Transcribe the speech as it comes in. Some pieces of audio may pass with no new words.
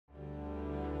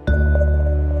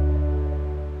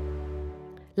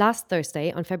Last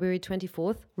Thursday, on February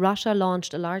 24th, Russia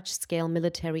launched a large-scale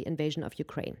military invasion of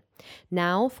Ukraine.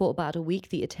 Now, for about a week,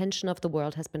 the attention of the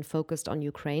world has been focused on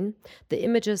Ukraine. The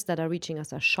images that are reaching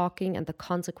us are shocking, and the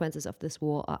consequences of this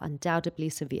war are undoubtedly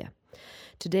severe.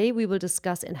 Today, we will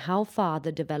discuss in how far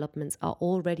the developments are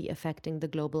already affecting the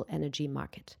global energy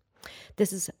market.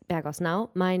 This is Berghaus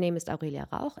Now. My name is Aurelia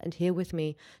Rauch, and here with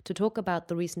me to talk about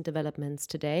the recent developments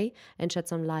today and shed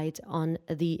some light on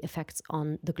the effects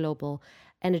on the global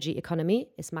energy economy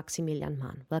is Maximilian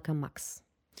Mahn. Welcome, Max.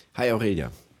 Hi,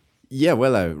 Aurelia. Yeah,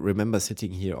 well, I remember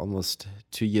sitting here almost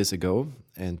 2 years ago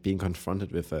and being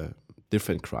confronted with a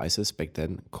different crisis. Back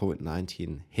then,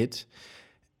 COVID-19 hit,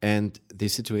 and the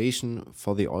situation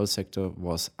for the oil sector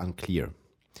was unclear.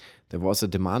 There was a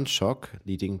demand shock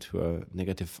leading to a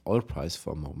negative oil price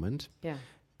for a moment. Yeah.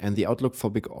 And the outlook for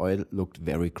big oil looked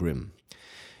very grim.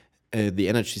 The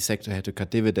energy sector had to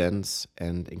cut dividends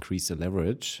and increase the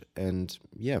leverage. And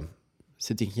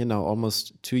sitting here now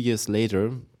almost 2 years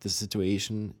later, the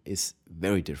situation is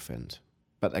very different.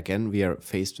 But again, we are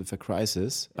faced with a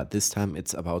crisis, but this time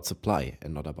it's about supply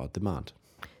and not about demand.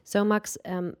 So, Max,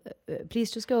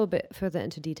 please just go a bit further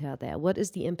into detail there. What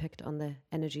is the impact on the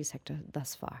energy sector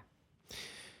thus far?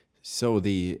 So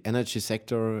the energy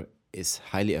sector is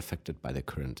highly affected by the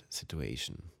current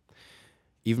situation.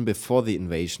 Even before the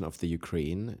invasion of the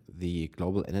Ukraine, the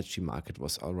global energy market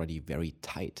was already very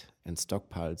tight and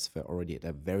stockpiles were already at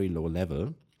a very low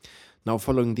level. Now,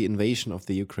 following the invasion of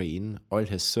the Ukraine, oil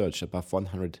has surged above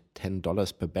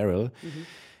 $110 per barrel. Mm-hmm.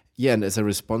 Yeah, and as a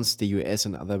response, the US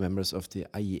and other members of the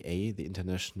IEA, the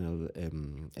International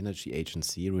Energy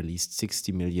Agency, released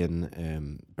 60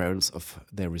 million barrels of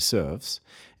their reserves.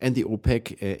 And the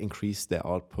OPEC increased their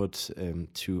output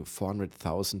to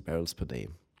 400,000 barrels per day.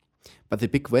 But the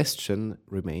big question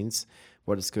remains,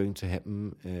 what is going to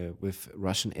happen with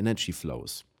Russian energy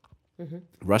flows? Mm-hmm.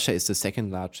 Russia is the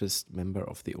second largest member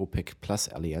of the OPEC Plus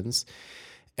alliance,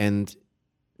 and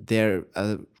there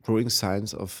are growing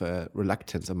signs of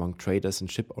reluctance among traders and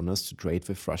ship owners to trade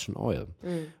with Russian oil.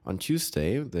 On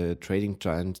Tuesday, the trading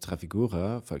giant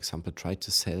Trafigura, for example, tried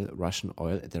to sell Russian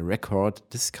oil at a record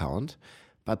discount,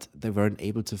 but they weren't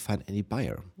able to find any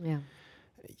buyer. Yeah.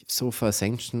 So far,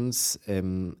 sanctions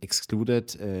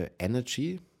excluded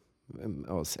energy,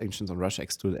 or sanctions on Russia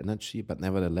excluded energy, but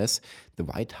nevertheless, the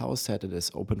White House said it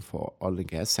is open for oil and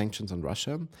gas sanctions on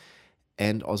Russia.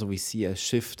 And also we see a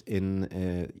shift in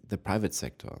the private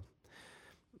sector.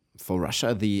 For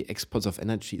Russia, the exports of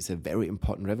energy is a very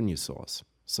important revenue source.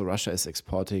 So Russia is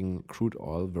exporting crude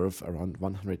oil worth around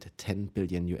 110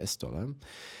 billion US dollar.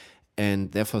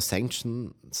 And therefore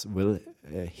sanctions will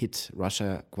hit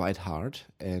Russia quite hard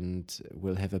and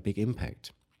will have a big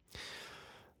impact.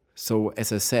 So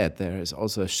as I said, there is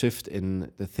also a shift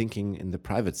in the thinking in the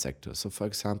private sector. So for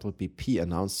example, BP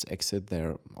announced to exit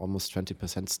their almost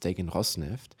 20% stake in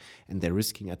Rosneft, and they're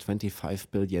risking a $25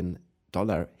 billion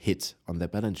hit on their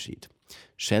balance sheet.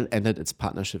 Shell ended its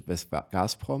partnership with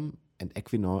Gazprom, and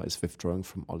Equinor is withdrawing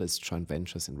from all its joint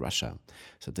ventures in Russia.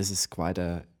 So this is quite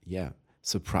a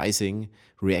surprising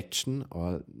reaction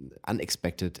or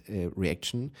unexpected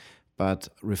reaction, but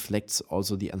reflects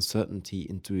also the uncertainty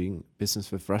in doing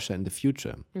business with Russia in the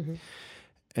future. Mm-hmm.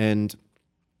 And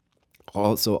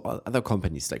also other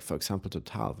companies, like for example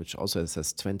Total, which also has a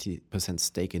 20%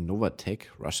 stake in Novatek,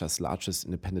 Russia's largest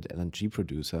independent LNG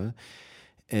producer,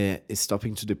 is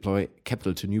stopping to deploy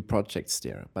capital to new projects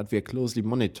there. But we are closely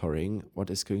monitoring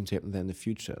what is going to happen there in the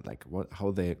future, like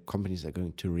how the companies are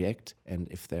going to react, and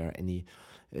if there are any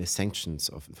sanctions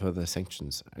or further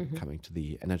sanctions coming to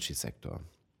the energy sector.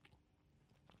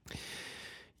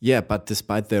 Yeah, but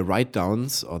despite the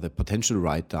write-downs or the potential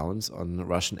write-downs on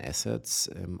Russian assets,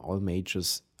 all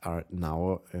majors are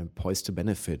now poised to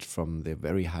benefit from the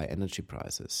very high energy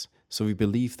prices. So we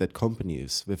believe that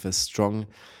companies with a strong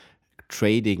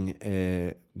trading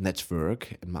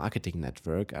network and marketing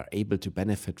network are able to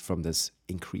benefit from this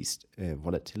increased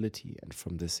volatility and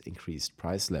from this increased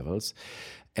price levels,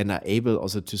 and are able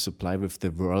also to supply with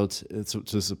the world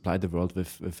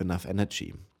with enough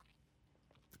energy,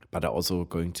 but are also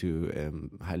going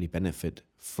to highly benefit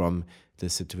from the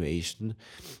situation.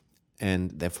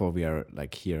 And therefore we are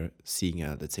like here seeing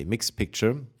a, let's say, mixed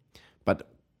picture.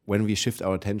 But when we shift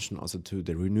our attention also to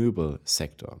the renewable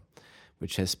sector,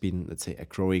 which has been, let's say, a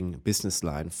growing business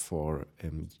line for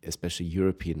especially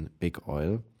European big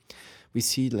oil, we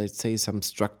see, let's say, some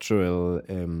structural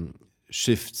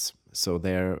shifts. So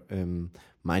there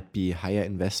might be higher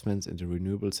investments into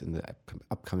renewables in the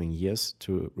upcoming years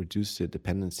to reduce the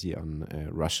dependency on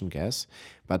Russian gas.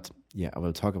 But yeah, I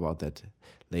will talk about that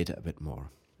later a bit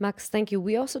more. Max, thank you.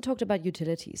 We also talked about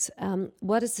utilities.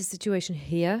 What is the situation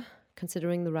here,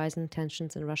 considering the rising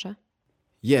tensions in Russia?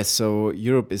 Yes, so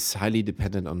Europe is highly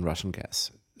dependent on Russian gas.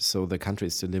 So the country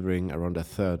is delivering around a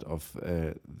third of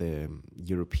the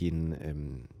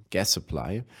European gas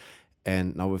supply.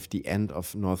 And now with the end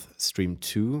of Nord Stream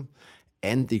 2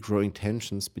 and the growing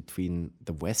tensions between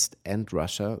the West and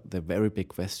Russia, the very big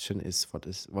question is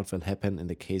what will happen in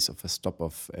the case of a stop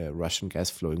of Russian gas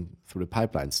flowing through the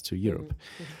pipelines to Europe.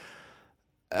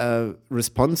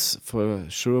 Response for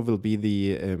sure will be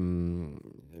the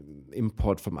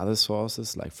import from other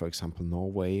sources, like for example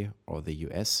Norway or the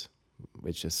US,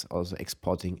 which is also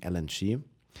exporting LNG.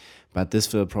 But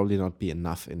this will probably not be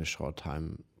enough in a short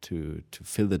time to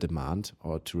fill the demand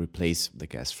or to replace the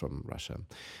gas from Russia.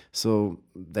 So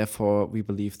therefore, we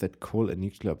believe that coal and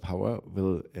nuclear power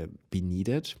will be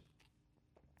needed.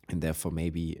 And therefore,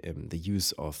 maybe the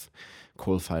use of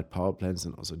coal-fired power plants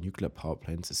and also nuclear power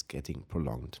plants is getting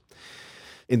prolonged.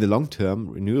 In the long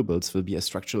term, renewables will be a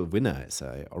structural winner, as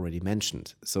I already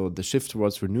mentioned. So the shift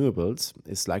towards renewables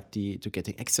is likely to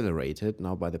getting accelerated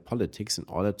now by the politics in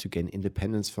order to gain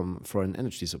independence from foreign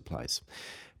energy supplies.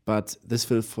 But this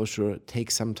will for sure take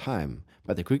some time.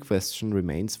 But the quick question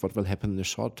remains, what will happen in the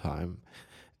short time?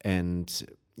 And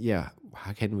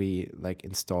how can we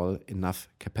install enough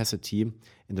capacity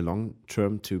in the long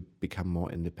term to become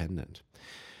more independent?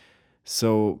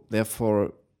 So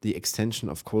therefore, the extension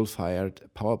of coal-fired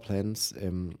power plants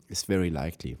is very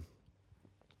likely.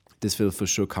 This will for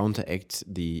sure counteract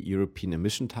the European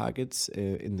emission targets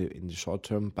in the short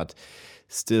term, but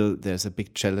still there's a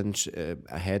big challenge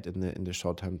ahead in the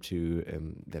short term to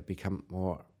become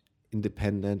more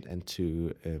independent and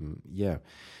to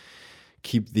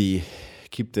keep the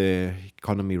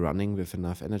economy running with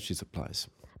enough energy supplies.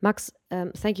 Max,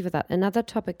 thank you for that. Another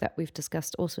topic that we've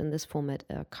discussed also in this format,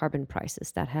 carbon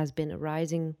prices. That has been a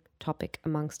rising topic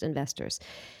amongst investors.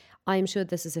 I'm sure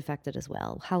this is affected as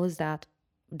well. How is that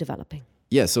developing?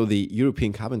 Yeah, so the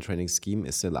European carbon trading scheme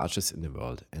is the largest in the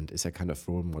world and is a kind of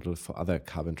role model for other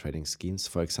carbon trading schemes,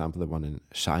 for example, the one in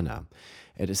China.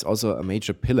 It is also a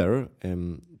major pillar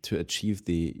to achieve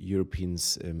the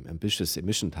Europeans' ambitious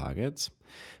emission targets.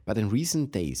 But in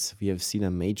recent days, we have seen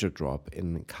a major drop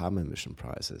in carbon emission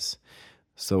prices.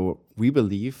 So we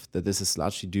believe that this is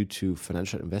largely due to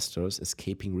financial investors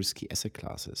escaping risky asset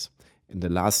classes. In the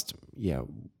last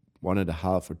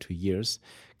 1.5 or 2 years,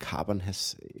 carbon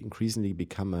has increasingly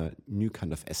become a new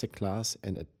kind of asset class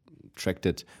and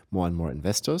attracted more and more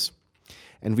investors.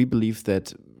 And we believe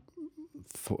that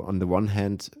on the one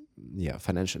hand,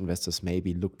 financial investors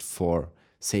maybe looked for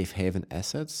safe haven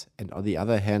assets, and on the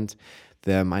other hand,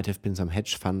 there might have been some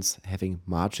hedge funds having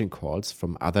margin calls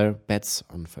from other bets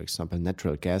on, for example,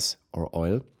 natural gas or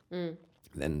oil.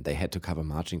 Then they had to cover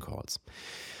margin calls.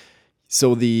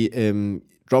 So the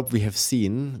drop we have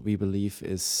seen, we believe,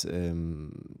 is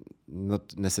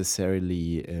not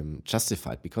necessarily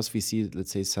justified because we see,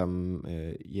 let's say, some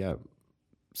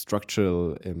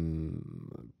structural,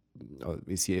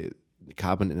 we see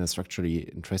carbon in a structurally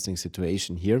interesting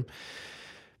situation here.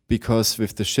 Because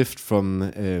with the shift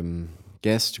from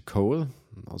gas to coal,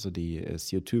 also the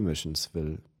CO2 emissions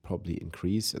will probably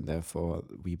increase, and therefore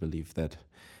we believe that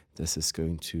this is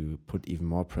going to put even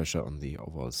more pressure on the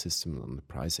overall system, on the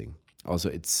pricing. Also,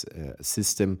 it's a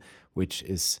system which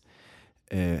is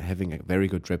having a very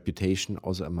good reputation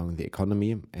also among the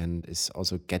economy and is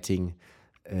also getting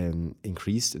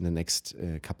increased in the next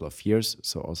couple of years.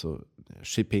 So also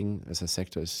shipping as a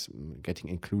sector is getting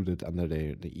included under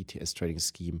the ETS trading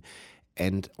scheme.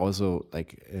 And also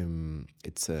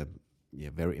it's a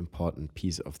very important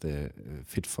piece of the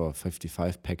Fit for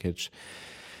 55 package.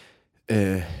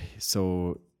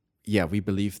 We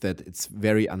believe that it's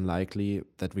very unlikely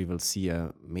that we will see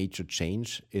a major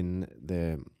change in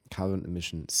the carbon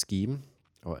emission scheme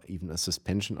or even a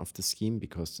suspension of the scheme,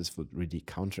 because this would really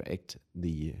counteract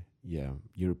the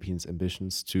Europeans'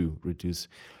 ambitions to reduce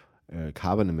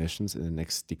carbon emissions in the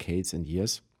next decades and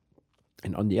years.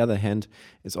 And on the other hand,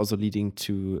 it's also leading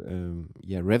to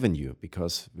revenue,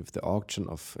 because with the auction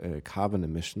of carbon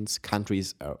emissions,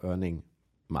 countries are earning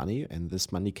money, and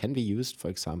this money can be used, for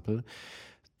example,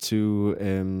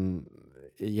 to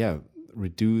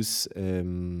reduce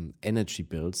energy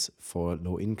bills for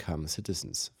low-income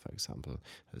citizens, for example.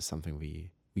 That is something we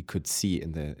could see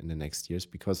in the next years,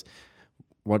 because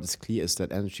what is clear is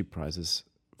that energy prices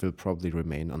will probably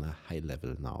remain on a high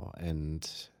level now and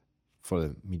for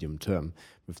the medium term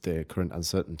with the current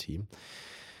uncertainty.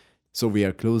 So we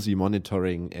are closely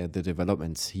monitoring the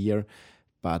developments here,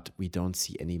 but we don't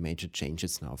see any major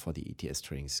changes now for the ETS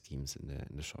trading schemes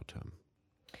in the short term.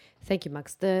 Thank you,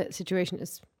 Max. The situation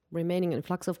is remaining in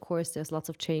flux, of course. There's lots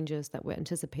of changes that we're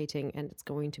anticipating, and it's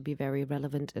going to be very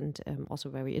relevant and also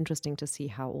very interesting to see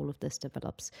how all of this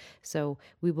develops. So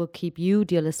we will keep you,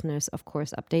 dear listeners, of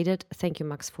course, updated. Thank you,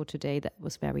 Max, for today. That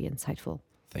was very insightful.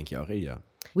 Thank you, Aurelia.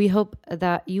 We hope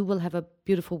that you will have a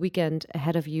beautiful weekend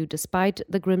ahead of you, despite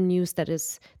the grim news that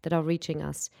are reaching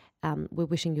us. We're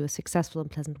wishing you a successful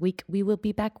and pleasant week. We will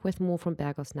be back with more from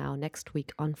Berghaus Now next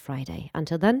week on Friday.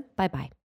 Until then, bye-bye.